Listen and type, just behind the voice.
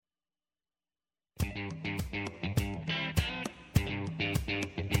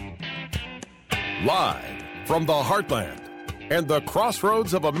Live from the heartland and the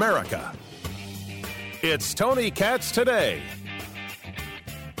crossroads of America, it's Tony Katz Today.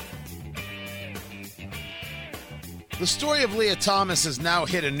 The story of Lia Thomas has now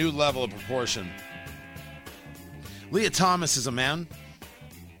hit a new level of proportion. Lia Thomas is a man,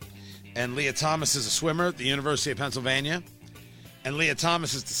 and Lia Thomas is a swimmer at the University of Pennsylvania, and Lia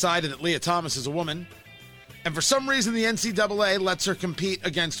Thomas has decided that Lia Thomas is a woman, and for some reason the NCAA lets her compete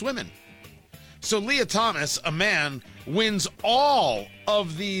against women. So Lia Thomas, a man, wins all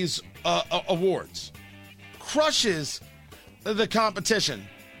of these awards, crushes the competition,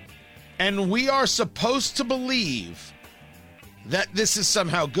 and we are supposed to believe that this is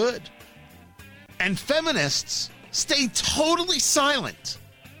somehow good. And feminists stay totally silent.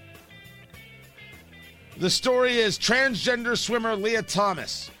 The story is transgender swimmer Lia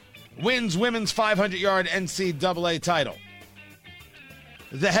Thomas wins women's 500-yard NCAA title.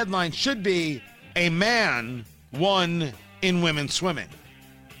 The headline should be, "A man won in women's swimming."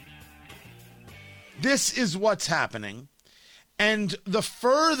 This is what's happening. And the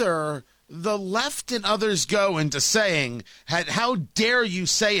further the left and others go into saying, how dare you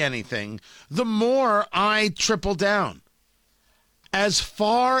say anything, the more I triple down. As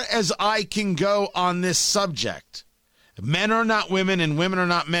far as I can go on this subject, men are not women and women are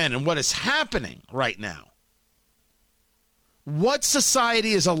not men. And what is happening right now, what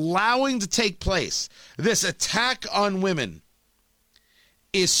society is allowing to take place, this attack on women,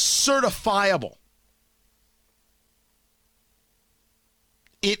 is certifiable.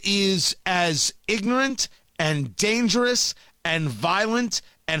 It is as ignorant and dangerous and violent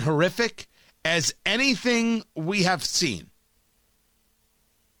and horrific as anything we have seen.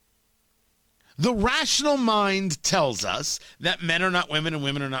 The rational mind tells us that men are not women and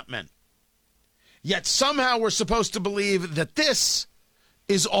women are not men. Yet somehow we're supposed to believe that this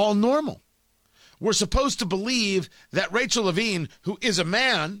is all normal. We're supposed to believe that Rachel Levine, who is a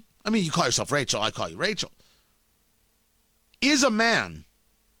man, I mean, you call yourself Rachel, I call you Rachel, is a man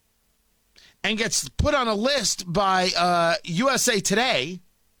and gets put on a list by USA Today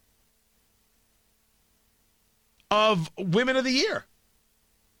of Women of the Year.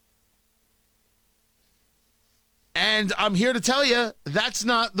 And I'm here to tell you that's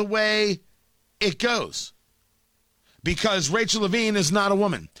not the way it goes, because Rachel Levine is not a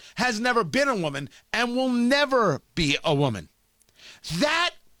woman, has never been a woman, and will never be a woman.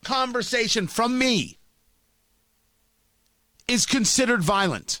 That conversation from me is considered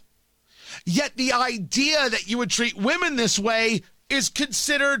violent. Yet the idea that you would treat women this way is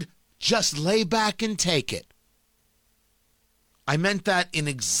considered just lay back and take it. I meant that in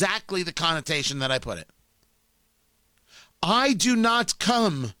exactly the connotation that I put it. I do not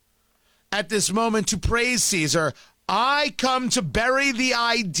come at this moment to praise Caesar. I come to bury the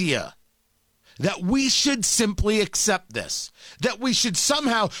idea that we should simply accept this, that we should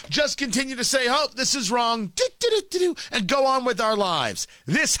somehow just continue to say, oh, this is wrong, and go on with our lives.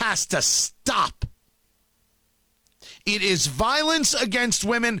 This has to stop. It is violence against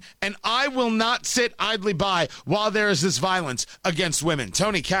women, and I will not sit idly by while there is this violence against women.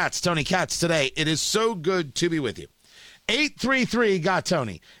 Tony Katz Today. It is so good to be with you.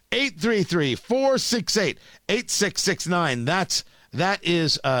 833-GOT-TONY, 833-468-8669. That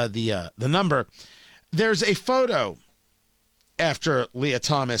is the number. There's a photo after Lia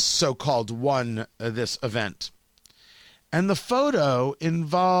Thomas so-called won this event. And the photo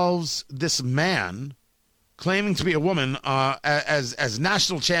involves this man claiming to be a woman as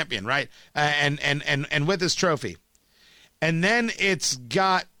national champion, right? And with his trophy. And then it's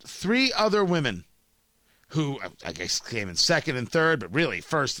got three other women who I guess came in second and third, but really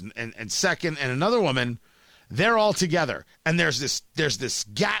first and second, and another woman. They're all together, and there's this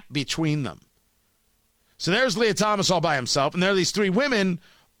gap between them. So there's Lia Thomas all by himself, and there are these three women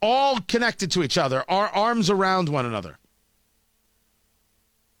all connected to each other, our arms around one another.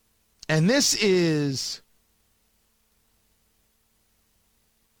 And this is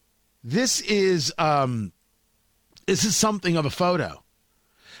something of a photo,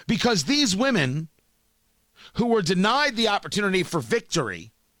 because these women who were denied the opportunity for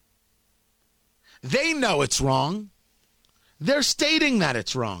victory, they know it's wrong. They're stating that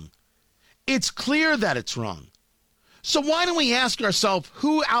it's wrong. It's clear that it's wrong. So why don't we ask ourselves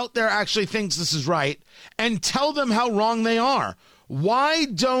who out there actually thinks this is right and tell them how wrong they are? Why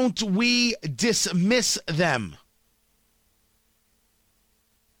don't we dismiss them?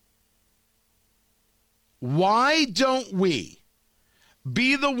 Why don't we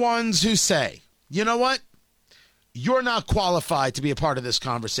be the ones who say, you know what? you're not qualified to be a part of this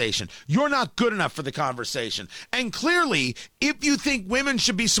conversation. You're not good enough for the conversation. And clearly, if you think women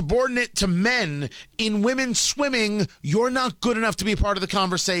should be subordinate to men in women's swimming, you're not good enough to be a part of the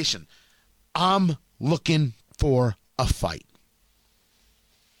conversation. I'm looking for a fight.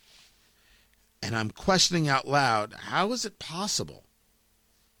 And I'm questioning out loud, how is it possible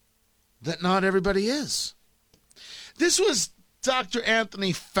that not everybody is? This was Dr.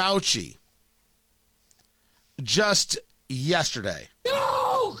 Anthony Fauci just yesterday.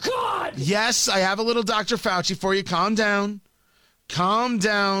 Oh, God! Yes, I have a little Dr. Fauci for you. Calm down. Calm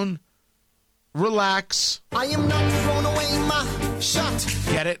down. Relax. I am not throwing away my shot.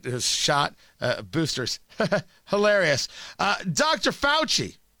 Get it? It was shot. Boosters. Hilarious. Dr.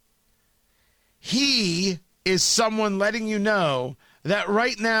 Fauci. He is someone letting you know that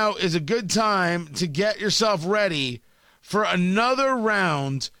right now is a good time to get yourself ready for another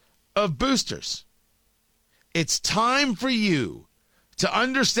round of boosters. It's time for you to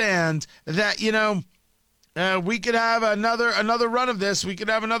understand that, we could have another run of this. We could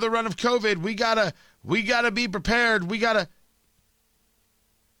have another run of COVID. We gotta be prepared. We gotta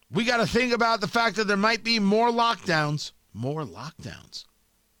think about the fact that there might be more lockdowns. More lockdowns.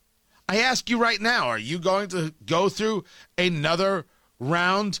 I ask you right now, are you going to go through another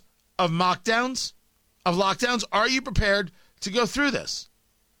round of lockdowns? Are you prepared to go through this?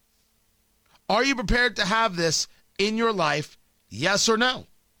 Are you prepared to have this in your life? Yes or no?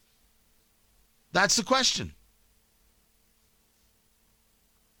 That's the question.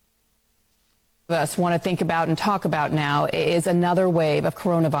 Us want to think about and talk about now is another wave of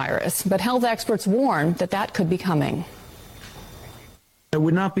coronavirus. But health experts warn that could be coming. I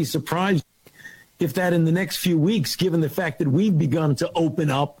would not be surprised if that in the next few weeks, given the fact that we've begun to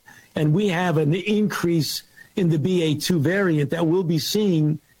open up and we have an increase in the BA2 variant, that we'll be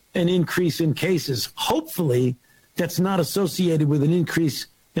seeing an increase in cases. Hopefully, that's not associated with an increase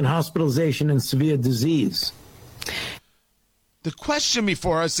in hospitalization and severe disease. The question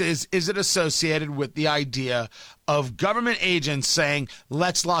before us is it associated with the idea of government agents saying,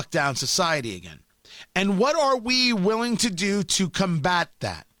 let's lock down society again? And what are we willing to do to combat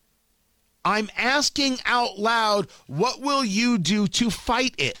that? I'm asking out loud, what will you do to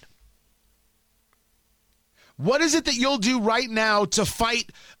fight it? What is it that you'll do right now to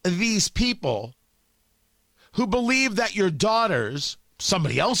fight these people who believe that your daughters,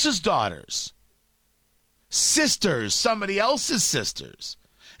 somebody else's daughters, sisters, somebody else's sisters,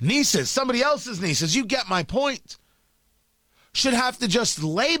 nieces, somebody else's nieces, you get my point, should have to just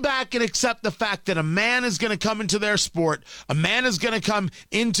lay back and accept the fact that a man is going to come into their sport, a man is going to come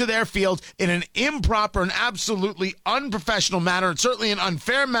into their field in an improper and absolutely unprofessional manner, and certainly an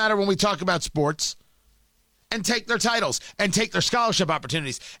unfair manner when we talk about sports, and take their titles, and take their scholarship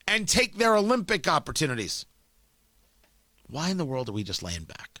opportunities, and take their Olympic opportunities. Why in the world are we just laying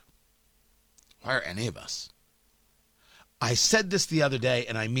back? Why are any of us? I said this the other day,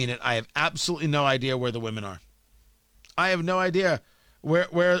 and I mean it. I have absolutely no idea where the women are. I have no idea where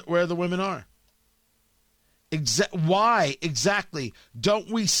the women are. Why exactly don't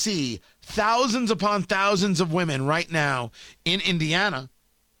we see thousands upon thousands of women right now in Indiana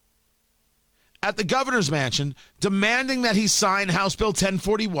at the governor's mansion demanding that he sign House Bill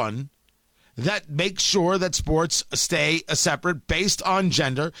 1041 that makes sure that sports stay separate based on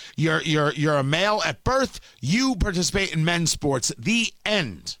gender? You're a male at birth. You participate in men's sports. The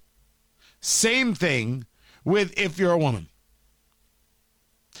end. Same thing with if you're a woman.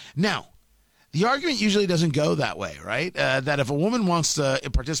 Now, the argument usually doesn't go that way, right? That if a woman wants to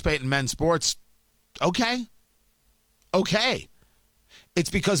participate in men's sports, okay. It's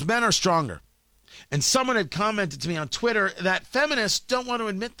because men are stronger. And someone had commented to me on Twitter that feminists don't want to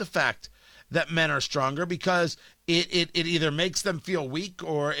admit the fact that men are stronger because it either makes them feel weak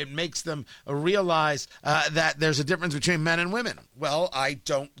or it makes them realize that there's a difference between men and women. Well, I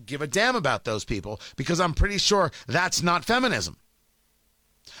don't give a damn about those people because I'm pretty sure that's not feminism.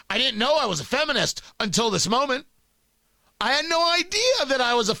 I didn't know I was a feminist until this moment. I had no idea that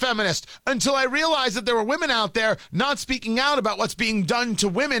I was a feminist until I realized that there were women out there not speaking out about what's being done to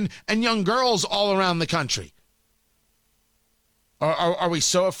women and young girls all around the country. Are we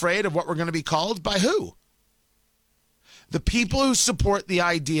so afraid of what we're going to be called? By who? The people who support the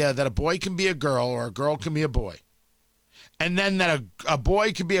idea that a boy can be a girl or a girl can be a boy, and then that a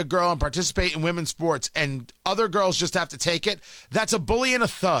boy can be a girl and participate in women's sports and other girls just have to take it, that's a bully and a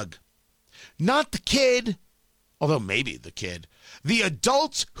thug. Not the kid, although maybe the kid. The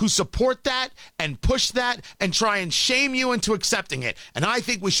adults who support that and push that and try and shame you into accepting it. And I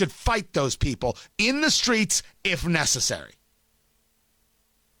think we should fight those people in the streets if necessary.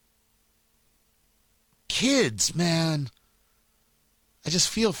 kids, man, I just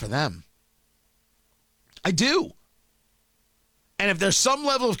feel for them. I do. And if there's some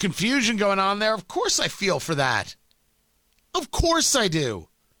level of confusion going on there, of course I feel for that. Of course I do.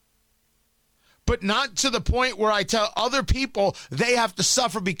 But not to the point where I tell other people they have to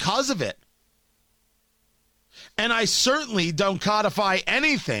suffer because of it. And I certainly don't codify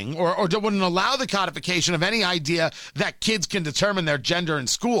anything or wouldn't allow the codification of any idea that kids can determine their gender in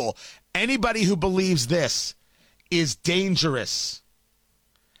school. Anybody who believes this is dangerous.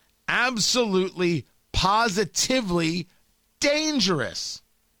 Absolutely, positively dangerous.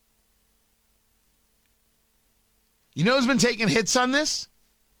 You know who's been taking hits on this?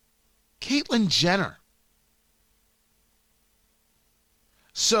 Caitlyn Jenner.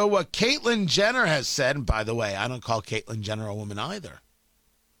 So what Caitlyn Jenner has said, and by the way, I don't call Caitlyn Jenner a woman either.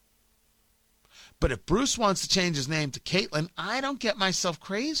 But if Bruce wants to change his name to Caitlyn, I don't get myself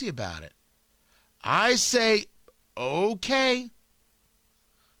crazy about it. I say, okay,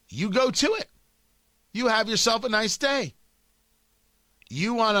 you go to it. You have yourself a nice day.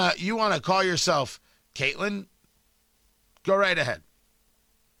 You wanna call yourself Caitlyn? Go right ahead.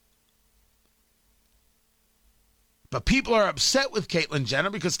 But people are upset with Caitlyn Jenner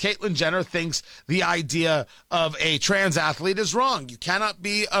because Caitlyn Jenner thinks the idea of a trans athlete is wrong. You cannot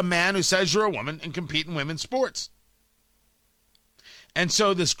be a man who says you're a woman and compete in women's sports. And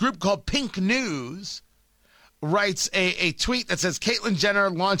so this group called Pink News writes a tweet that says Caitlyn Jenner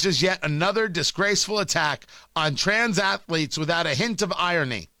launches yet another disgraceful attack on trans athletes without a hint of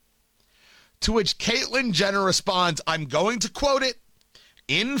irony. To which Caitlyn Jenner responds, I'm going to quote it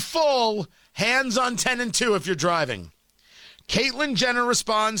in full, hands on 10 and 2 if you're driving. Caitlyn Jenner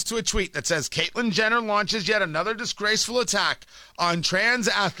responds to a tweet that says Caitlyn Jenner launches yet another disgraceful attack on trans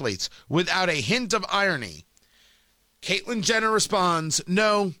athletes without a hint of irony. Caitlyn Jenner responds,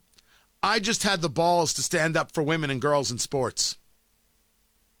 no, I just had the balls to stand up for women and girls in sports.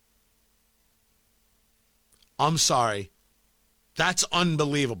 I'm sorry. That's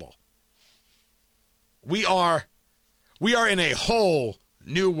unbelievable. We are in a whole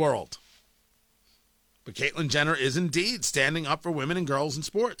new world. But Caitlyn Jenner is indeed standing up for women and girls in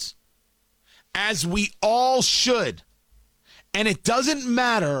sports. As we all should. And it doesn't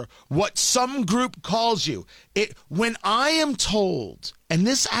matter what some group calls you. When I am told, and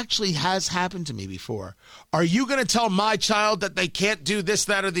this actually has happened to me before, are you going to tell my child that they can't do this,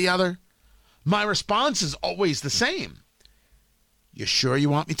 that, or the other? My response is always the same. You sure you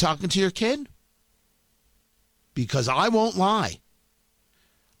want me talking to your kid? Because I won't lie.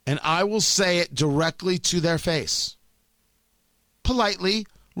 And I will say it directly to their face. Politely,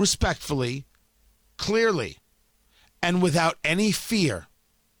 respectfully, clearly, and without any fear.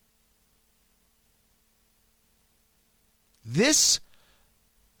 This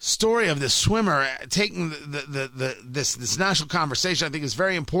story of the swimmer taking this national conversation, I think, is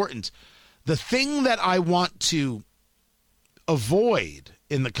very important. The thing that I want to avoid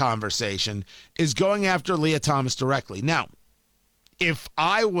in the conversation is going after Lia Thomas directly. Now, if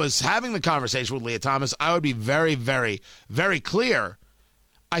I was having the conversation with Lia Thomas, I would be very, very, very clear.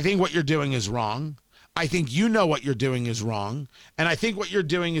 I think what you're doing is wrong. I think you know what you're doing is wrong. And I think what you're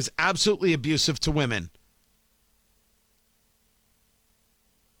doing is absolutely abusive to women.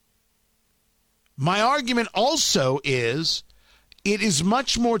 My argument also is it is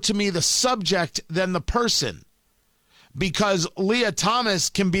much more to me the subject than the person. Because Lia Thomas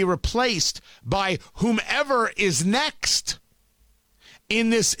can be replaced by whomever is next in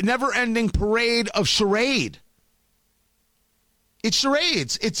this never-ending parade of charade. It's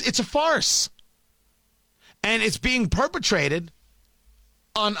charades. It's a farce. And it's being perpetrated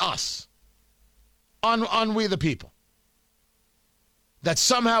on us, on we the people. That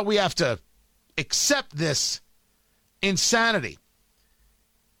somehow we have to accept this insanity.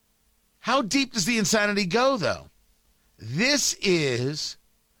 How deep does the insanity go, though? This is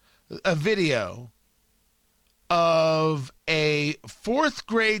a video of a fourth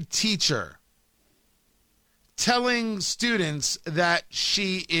grade teacher telling students that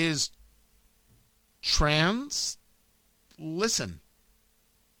she is trans. Listen.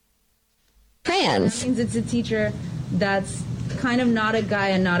 Trans means it's a teacher that's kind of not a guy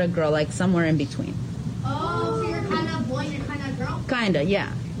and not a girl, like somewhere in between. Oh, so you're kind of boy and you're kind of girl? Kinda,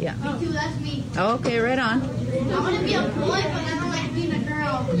 yeah. Me too, that's me. Okay, right on. I want to be a boy, but I don't like being a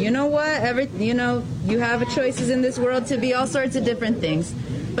girl. You know what? You have choices in this world to be all sorts of different things.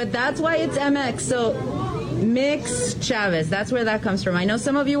 But that's why it's MX. So Mix Chavez, that's where that comes from. I know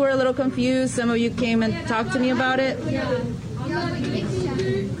some of you were a little confused. Some of you came and talked to me about it.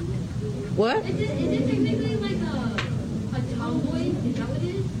 What? Is it technically like a tomboy? Is that what it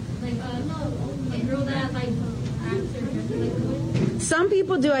is? Like, no, a girl that Some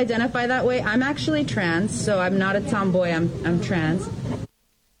people do identify that way. I'm actually trans, so I'm not a tomboy. I'm trans.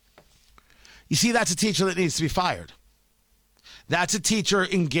 You see, that's a teacher that needs to be fired. That's a teacher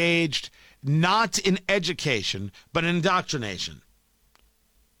engaged not in education, but in indoctrination.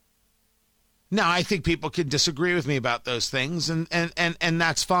 Now, I think people can disagree with me about those things, and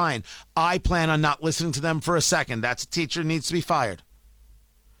that's fine. I plan on not listening to them for a second. That's a teacher who needs to be fired.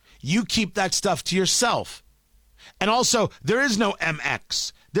 You keep that stuff to yourself. And also, there is no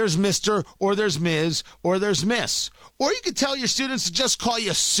MX. There's Mr. or there's Ms. or there's Miss. Or you could tell your students to just call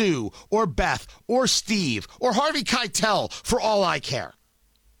you Sue or Beth or Steve or Harvey Keitel for all I care.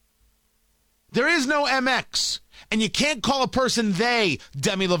 There is no MX. And you can't call a person they,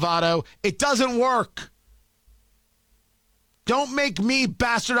 Demi Lovato. It doesn't work. Don't make me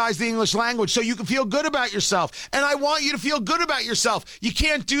bastardize the English language so you can feel good about yourself. And I want you to feel good about yourself. You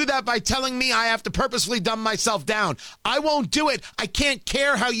can't do that by telling me I have to purposefully dumb myself down. I won't do it. I can't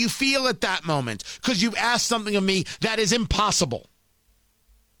care how you feel at that moment because you've asked something of me that is impossible.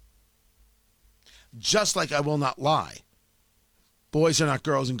 Just like I will not lie. Boys are not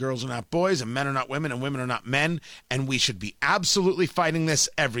girls and girls are not boys and men are not women and women are not men. And we should be absolutely fighting this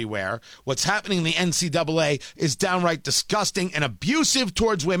everywhere. What's happening in the NCAA is downright disgusting and abusive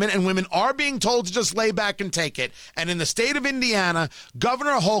towards women, and women are being told to just lay back and take it. And in the state of Indiana,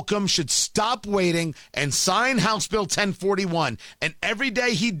 Governor Holcomb should stop waiting and sign House Bill 1041. And every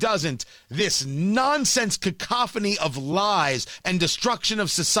day he doesn't, this nonsense cacophony of lies and destruction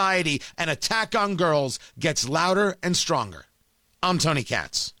of society and attack on girls gets louder and stronger. I'm Tony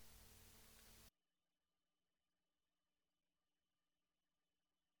Katz.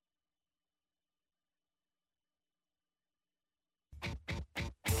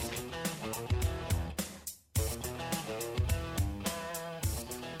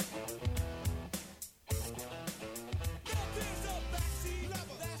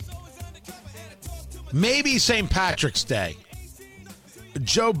 Maybe St. Patrick's Day.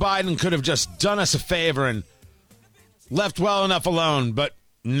 Joe Biden could have just done us a favor and left well enough alone, but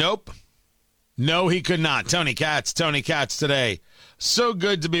nope. No, he could not. Tony Katz today. So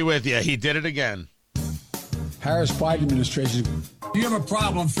good to be with you. He did it again. Harris-Biden administration. You have a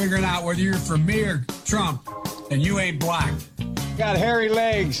problem figuring out whether you're for me or Trump, and you ain't black. Got hairy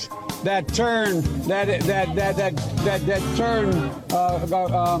legs that turn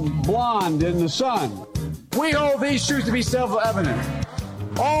blonde in the sun. We hold these truths to be self-evident.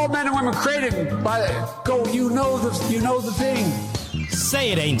 All men and women created by you know the thing.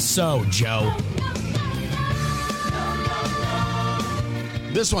 Say it ain't so, Joe.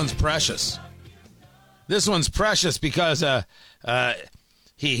 This one's precious. This one's precious because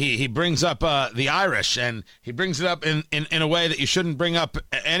he brings up the Irish, and he brings it up in a way that you shouldn't bring up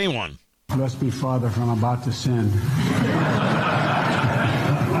anyone. Bless me, Father, for I'm about to sin.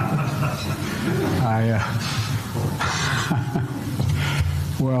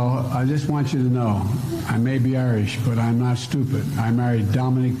 Well, I just want you to know, I may be Irish, but I'm not stupid. I married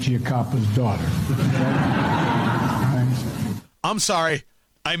Dominic Giacoppa's daughter. Right? I'm sorry,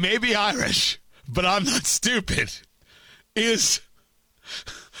 I may be Irish, but I'm not stupid. Is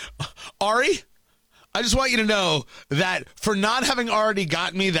Ari? I just want you to know that for not having already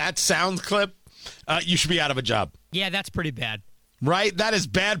gotten me that sound clip, you should be out of a job. Yeah, that's pretty bad. Right? That is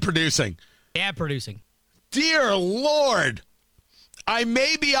bad producing. Bad producing. Dear Lord. I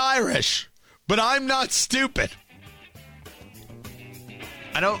may be Irish, but I'm not stupid.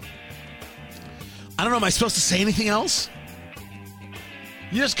 I don't know. Am I supposed to say anything else?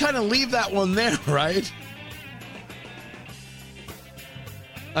 You just kind of leave that one there, right?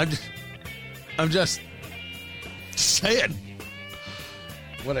 I'm just saying.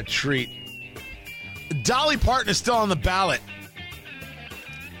 What a treat. Dolly Parton is still on the ballot.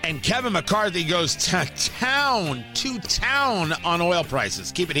 And Kevin McCarthy goes to town on oil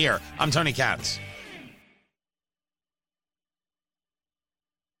prices. Keep it here. I'm Tony Katz.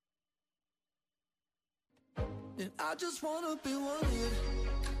 And I just wanna be wanted.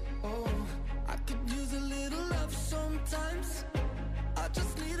 Oh, I could use a little love sometimes. I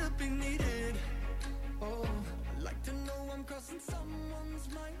just need to be needed. Oh, I'd like to know I'm crossing someone's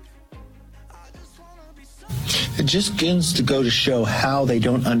mind. It just begins to go to show how they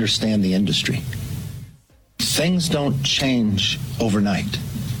don't understand the industry. Things don't change overnight.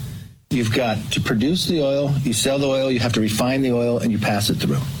 You've got to produce the oil, you sell the oil, you have to refine the oil, and you pass it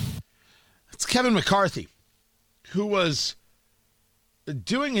through. It's Kevin McCarthy, who was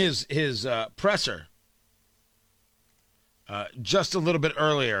doing his presser just a little bit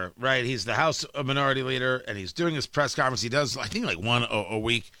earlier, right? He's the House Minority Leader, and he's doing his press conference. He does, I think, like one a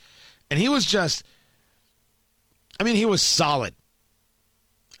week. And he was just, he was solid.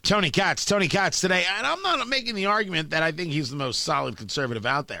 Tony Katz today. And I'm not making the argument that I think he's the most solid conservative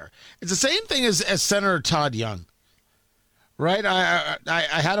out there. It's the same thing as Senator Todd Young, right? I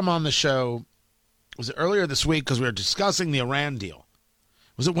had him on the show, was it earlier this week, because we were discussing the Iran deal.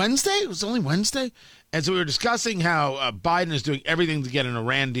 Was it Wednesday? It was only Wednesday? And so we were discussing how Biden is doing everything to get an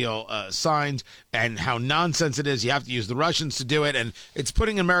Iran deal signed and how nonsense it is. You have to use the Russians to do it, and it's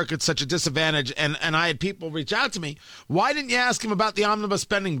putting America at such a disadvantage. And I had people reach out to me. Why didn't you ask him about the omnibus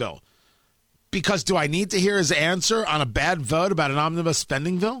spending bill? Because do I need to hear his answer on a bad vote about an omnibus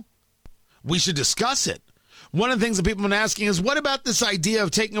spending bill? We should discuss it. One of the things that people have been asking is, what about this idea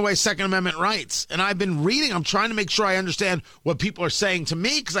of taking away Second Amendment rights? And I've been reading. I'm trying to make sure I understand what people are saying to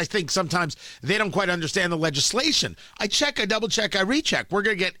me, because I think sometimes they don't quite understand the legislation. I check, I double check, I recheck. We're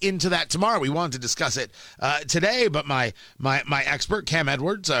going to get into that tomorrow. We wanted to discuss it today, but my expert, Cam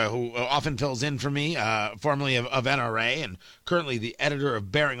Edwards, who often fills in for me, formerly of NRA and currently the editor of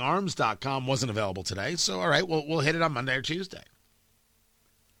BearingArms.com, wasn't available today. So, all right, we'll hit it on Monday or Tuesday.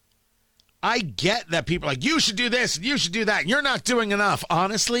 I get that people are like, you should do this and you should do that. And you're not doing enough.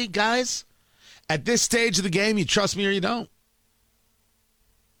 Honestly, guys, at this stage of the game, you trust me or you don't.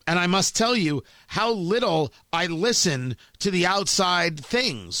 And I must tell you how little I listen to the outside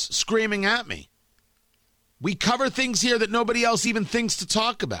things screaming at me. We cover things here that nobody else even thinks to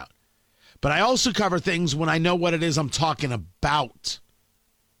talk about. But I also cover things when I know what it is I'm talking about.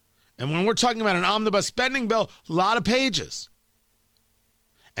 And when we're talking about an omnibus spending bill, a lot of pages.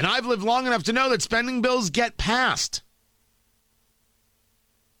 And I've lived long enough to know that spending bills get passed.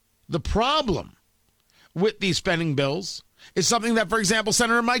 The problem with these spending bills is something that, for example,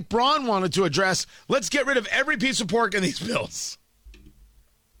 Senator Mike Braun wanted to address. Let's get rid of every piece of pork in these bills.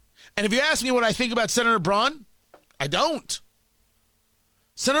 And if you ask me what I think about Senator Braun, I don't.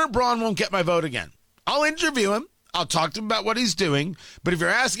 Senator Braun won't get my vote again. I'll interview him. I'll talk to him about what he's doing. But if you're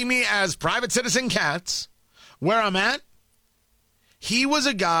asking me as private citizen Katz, where I'm at, he was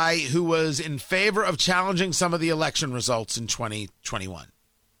a guy who was in favor of challenging some of the election results in 2021.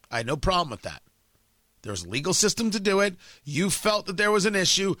 I had no problem with that. There's a legal system to do it. You felt that there was an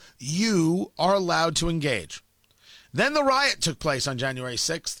issue. You are allowed to engage. Then the riot took place on January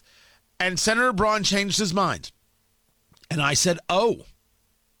 6th, and Senator Braun changed his mind. And I said, oh,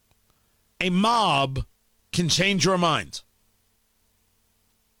 a mob can change your mind.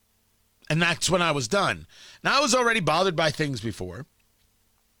 And that's when I was done. Now, I was already bothered by things before.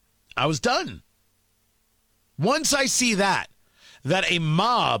 I was done. Once I see that a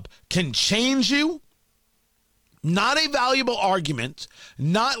mob can change you, not a valuable argument,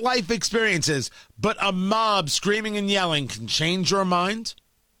 not life experiences, but a mob screaming and yelling can change your mind,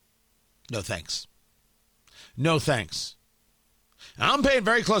 no thanks. No thanks. And I'm paying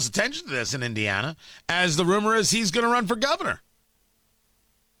very close attention to this in Indiana, as the rumor is he's going to run for governor.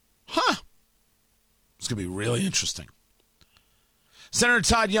 It's going to be really interesting. Senator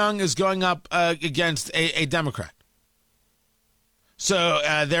Todd Young is going up against a Democrat. So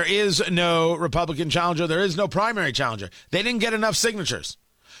there is no Republican challenger. There is no primary challenger. They didn't get enough signatures.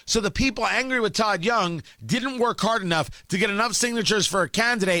 So the people angry with Todd Young didn't work hard enough to get enough signatures for a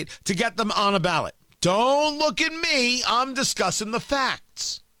candidate to get them on a ballot. Don't look at me. I'm discussing the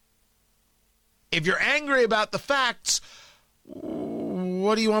facts. If you're angry about the facts,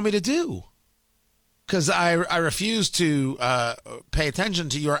 what do you want me to do? Because I refuse to pay attention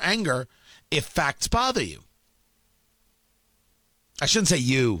to your anger if facts bother you. I shouldn't say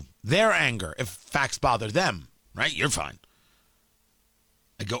you, their anger, if facts bother them, right? You're fine.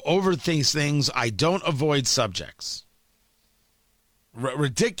 I go over these things. I don't avoid subjects.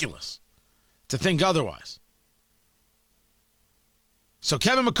 Ridiculous to think otherwise. So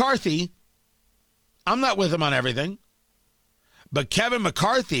Kevin McCarthy, I'm not with him on everything, but Kevin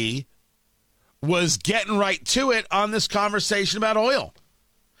McCarthy was getting right to it on this conversation about oil.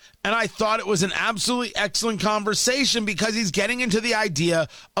 And I thought it was an absolutely excellent conversation because he's getting into the idea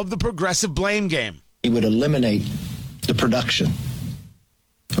of the progressive blame game. He would eliminate the production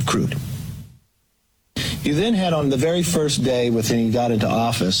of crude. You then had on the very first day within he got into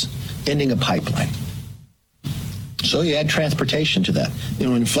office, ending a pipeline. So you add transportation to that. You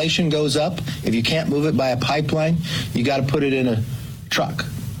know, when inflation goes up, if you can't move it by a pipeline, you got to put it in a truck.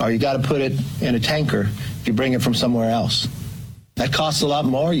 Or you got to put it in a tanker if you bring it from somewhere else. That costs a lot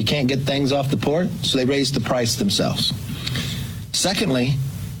more. You can't get things off the port, so they raise the price themselves. Secondly,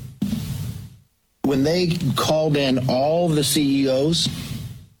 when they called in all the CEOs,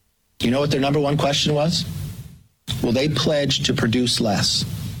 you know what their number one question was? Well, they pledged to produce less.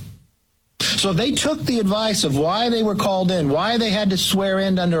 So if they took the advice of why they were called in, why they had to swear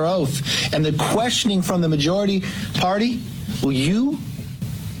in under oath, and the questioning from the majority party, well, you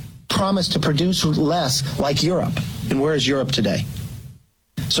promised to produce less like Europe. And where is Europe today?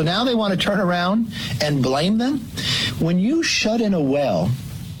 So now they want to turn around and blame them? When you shut in a well,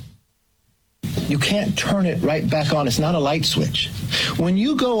 you can't turn it right back on. It's not a light switch. When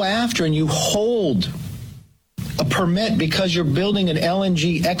you go after and you hold a permit because you're building an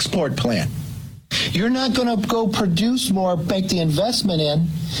LNG export plant, you're not going to go produce more, make the investment in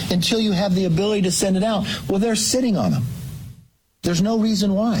until you have the ability to send it out. Well, they're sitting on them. There's no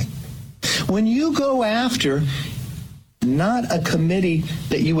reason why. When you go after not a committee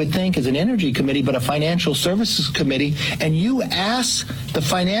that you would think is an energy committee, but a financial services committee, and you ask the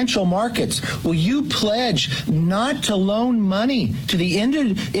financial markets, will you pledge not to loan money to the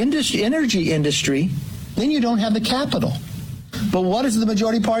energy industry, then you don't have the capital. But what does the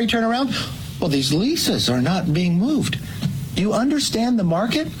majority party turn around? Well, these leases are not being moved. Do you understand the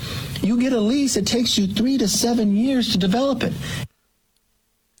market? You get a lease, it takes you 3 to 7 years to develop it.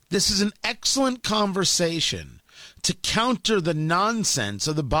 This is an excellent conversation to counter the nonsense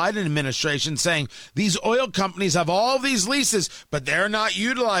of the Biden administration saying these oil companies have all these leases, but they're not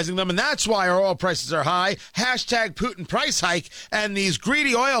utilizing them, and that's why our oil prices are high. Hashtag Putin price hike, and these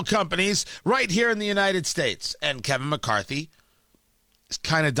greedy oil companies right here in the United States. And Kevin McCarthy is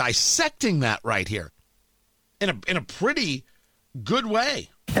kind of dissecting that right here in a pretty good way.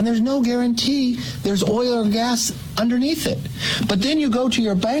 And there's no guarantee there's oil or gas underneath it. But then you go to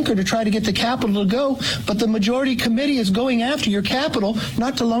your banker to try to get the capital to go, but the majority committee is going after your capital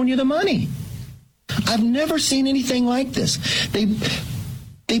not to loan you the money. I've never seen anything like this.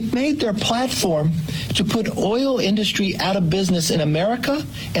 They made their platform to put oil industry out of business in America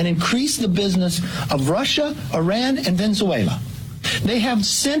and increase the business of Russia, Iran, and Venezuela. They have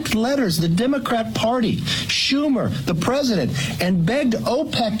sent letters, the Democrat Party, Schumer, the president, and begged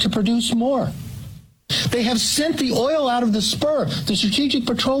OPEC to produce more. They have sent the oil out of the SPR, the Strategic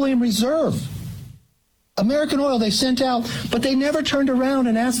Petroleum Reserve. American oil they sent out, but they never turned around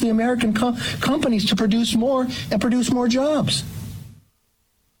and asked the American companies to produce more and produce more jobs.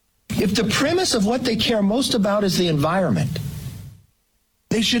 If the premise of what they care most about is the environment,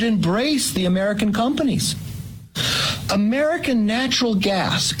 they should embrace the American companies. American natural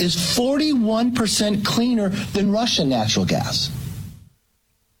gas is 41% cleaner than Russian natural gas.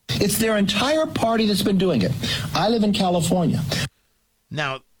 It's their entire party that's been doing it. I live in California.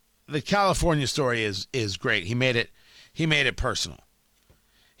 Now, the California story is great. He made it personal.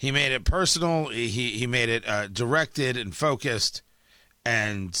 He made it personal. He made it directed and focused,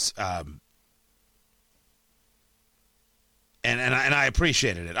 and I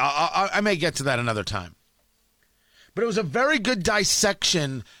appreciated it. I may get to that another time. But it was a very good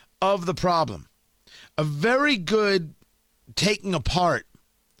dissection of the problem, a very good taking apart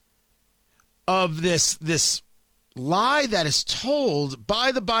of this lie that is told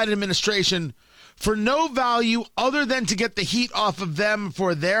by the Biden administration for no value other than to get the heat off of them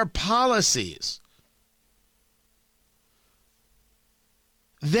for their policies.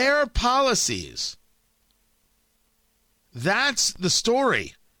 Their policies. That's the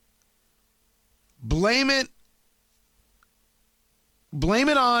story. Blame it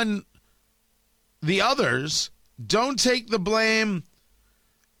on the others. Don't take the blame.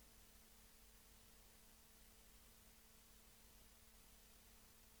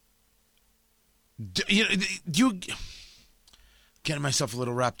 You getting myself a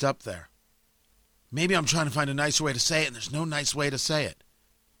little wrapped up there. Maybe I'm trying to find a nicer way to say it, and there's no nice way to say it.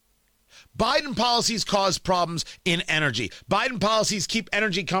 Biden policies cause problems in energy. Biden policies keep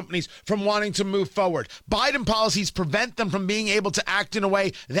energy companies from wanting to move forward. Biden policies prevent them from being able to act in a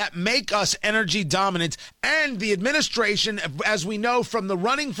way that make us energy dominant. And the administration, as we know from the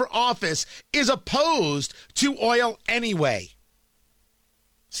running for office, is opposed to oil anyway.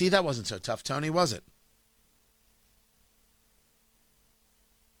 See, that wasn't so tough, Tony, was it?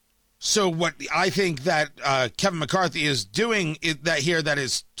 So what I think that Kevin McCarthy is doing that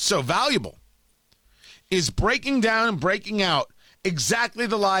is so valuable is breaking down and breaking out exactly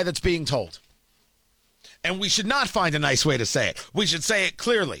the lie that's being told. And we should not find a nice way to say it. We should say it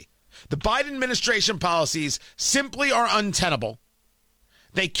clearly. The Biden administration policies simply are untenable.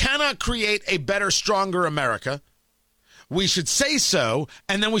 They cannot create a better, stronger America. We should say so,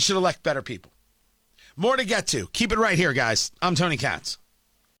 and then we should elect better people. More to get to. Keep it right here, guys. I'm Tony Katz.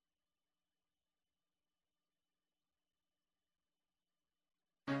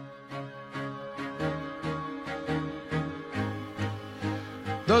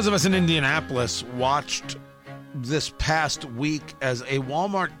 Those of us in Indianapolis watched this past week as a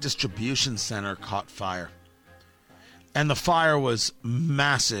Walmart distribution center caught fire. And the fire was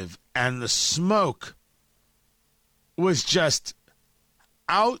massive, and the smoke was just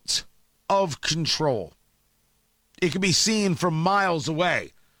out of control. It can be seen from miles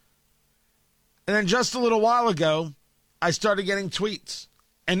away. And then just a little while ago, I started getting tweets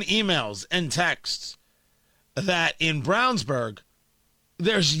and emails and texts that in Brownsburg,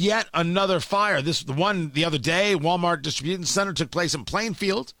 there's yet another fire. The one the other day, Walmart Distribution Center, took place in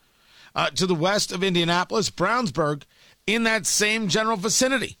Plainfield, to the west of Indianapolis. Brownsburg, in that same general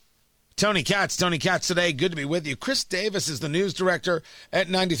vicinity. Tony Katz Today. Good to be with you. Chris Davis is the news director at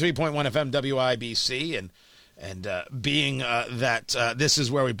 93.1 FM WIBC, and being that this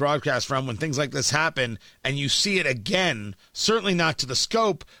is where we broadcast from, when things like this happen and you see it again, certainly not to the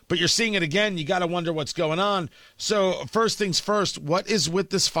scope, but you're seeing it again, you got to wonder what's going on. So first things first, what is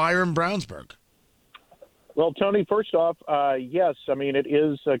with this fire in Brownsburg? Well, Tony, first off, yes, I mean, it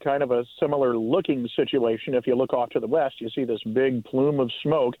is kind of a similar looking situation. If you look off to the west, you see this big plume of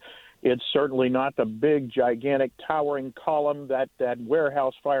smoke. It's certainly not the big, gigantic, towering column that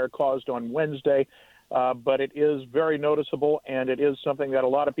warehouse fire caused on Wednesday. But it is very noticeable, and it is something that a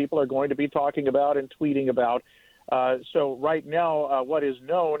lot of people are going to be talking about and tweeting about. So right now, what is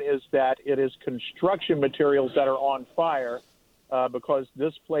known is that it is construction materials that are on fire because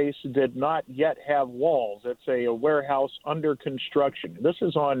this place did not yet have walls. It's a warehouse under construction. This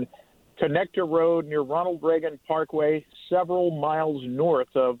is on Connector Road near Ronald Reagan Parkway, several miles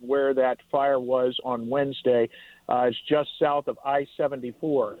north of where that fire was on Wednesday. It's just south of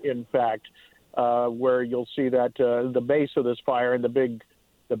I-74, in fact. Where you'll see that the base of this fire and the big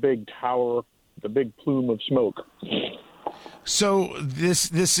tower, the big plume of smoke. So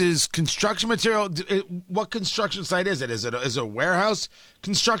this is construction material. What construction site is it? Is it a warehouse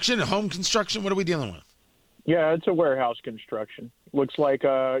construction, a home construction? What are we dealing with? Yeah, it's a warehouse construction. Looks like it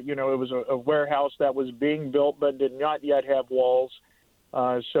was a warehouse that was being built but did not yet have walls.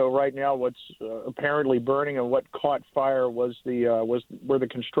 So right now, what's apparently burning and what caught fire were the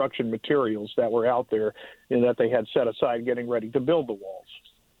construction materials that were out there and that they had set aside, getting ready to build the walls.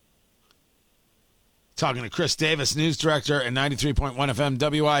 Talking to Chris Davis, news director at 93.1 FM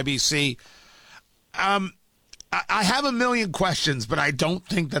WIBC. I have a million questions, but I don't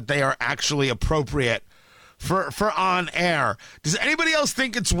think that they are actually appropriate for on air. Does anybody else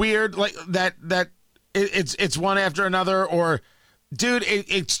think it's weird, like that it's one after another, or? Dude,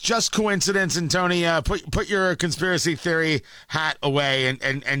 it's just coincidence, and Tony, put your conspiracy theory hat away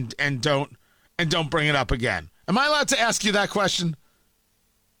and don't bring it up again. Am I allowed to ask you that question?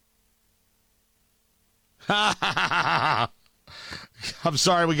 I'm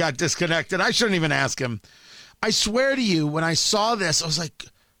sorry we got disconnected. I shouldn't even ask him. I swear to you, when I saw this, I was like,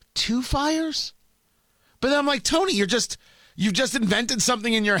 2 fires? But then I'm like, Tony, you've just invented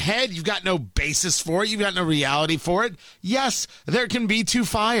something in your head. You've got no basis for it. You've got no reality for it. Yes, there can be 2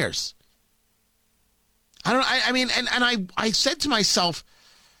 fires. I said to myself,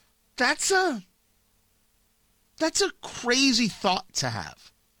 that's a crazy thought to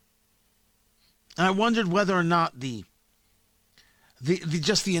have. And I wondered whether or not the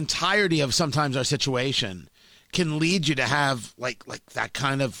entirety of sometimes our situation can lead you to have like that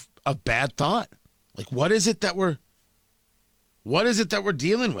kind of a bad thought. Like, what is it that we're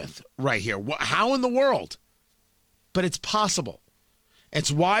dealing with right here? How in the world? But it's possible. It's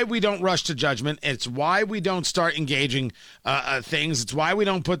why we don't rush to judgment. It's why we don't start engaging things. It's why we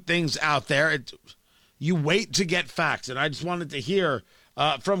don't put things out there. You wait to get facts. And I just wanted to hear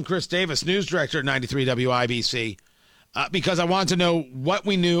from Chris Davis, news director at 93 WIBC, because I wanted to know what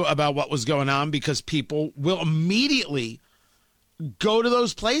we knew about what was going on, because people will immediately go to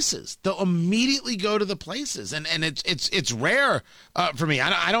those places. They'll immediately go to the places, and it's rare for me.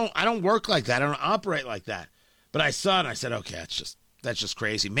 I don't work like that. I don't operate like that. But I saw it and I said, okay, that's just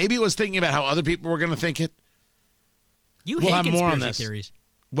crazy. Maybe it was thinking about how other people were going to think it. You hate conspiracy theories.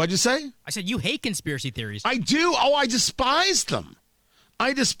 What'd you say? I said you hate conspiracy theories. I do. Oh, I despise them.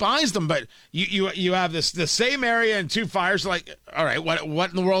 But you have the same area and 2 fires. Like, all right, what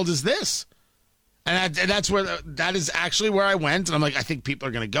in the world is this? And that is actually where I went. And I'm like, I think people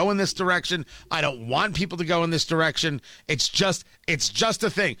are going to go in this direction. I don't want people to go in this direction. It's just a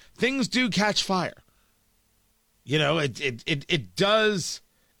thing. Things do catch fire. You know, it does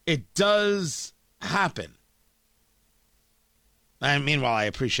happen. And meanwhile, I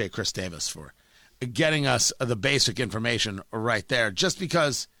appreciate Chris Davis for getting us the basic information right there, just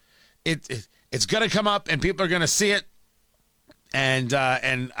because it's going to come up and people are going to see it. And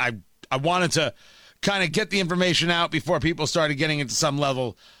I wanted to kind of get the information out before people started getting into some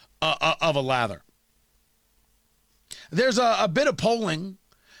level of a lather. There's a bit of polling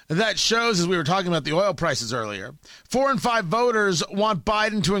that shows, as we were talking about the oil prices earlier, 4 in 5 voters want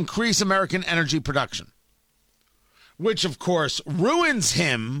Biden to increase American energy production, which, of course, ruins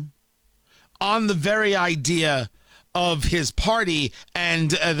him on the very idea of his party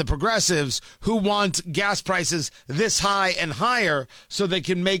and the progressives who want gas prices this high and higher so they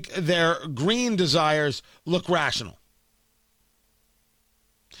can make their green desires look rational.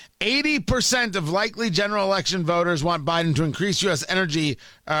 80% of likely general election voters want Biden to increase U.S. energy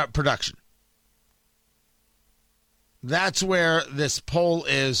production. That's where this poll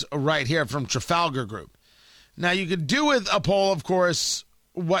is right here from Trafalgar Group. Now, you could do with a poll, of course,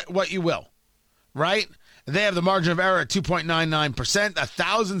 what you will, right? They have the margin of error at 2.99%,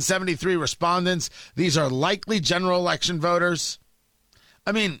 1,073 respondents. These are likely general election voters.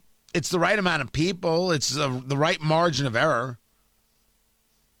 I mean, it's the right amount of people. It's the right margin of error.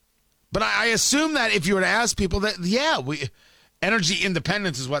 But I assume that if you were to ask people that, energy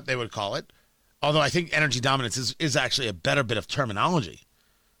independence is what they would call it. Although I think energy dominance is actually a better bit of terminology.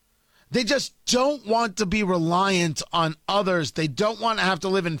 They just don't want to be reliant on others. They don't want to have to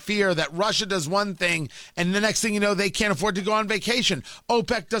live in fear that Russia does one thing, and the next thing you know, they can't afford to go on vacation.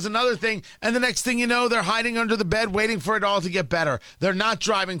 OPEC does another thing, and the next thing you know, they're hiding under the bed waiting for it all to get better. They're not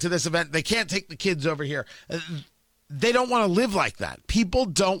driving to this event. They can't take the kids over here. They don't want to live like that. People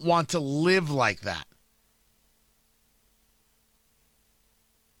don't want to live like that.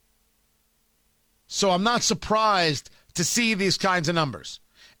 So I'm not surprised to see these kinds of numbers.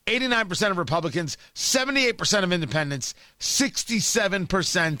 89% of Republicans, 78% of independents,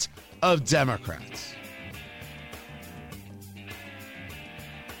 67% of Democrats.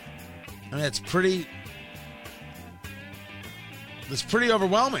 I mean, it's pretty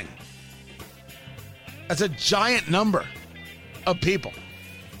overwhelming. That's a giant number of people.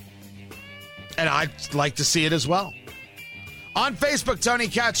 And I'd like to see it as well. On Facebook, Tony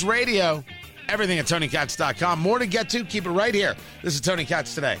Katz Radio. Everything at TonyKatz.com. More to get to. Keep it right here. This is Tony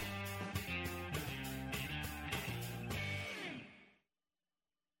Katz Today.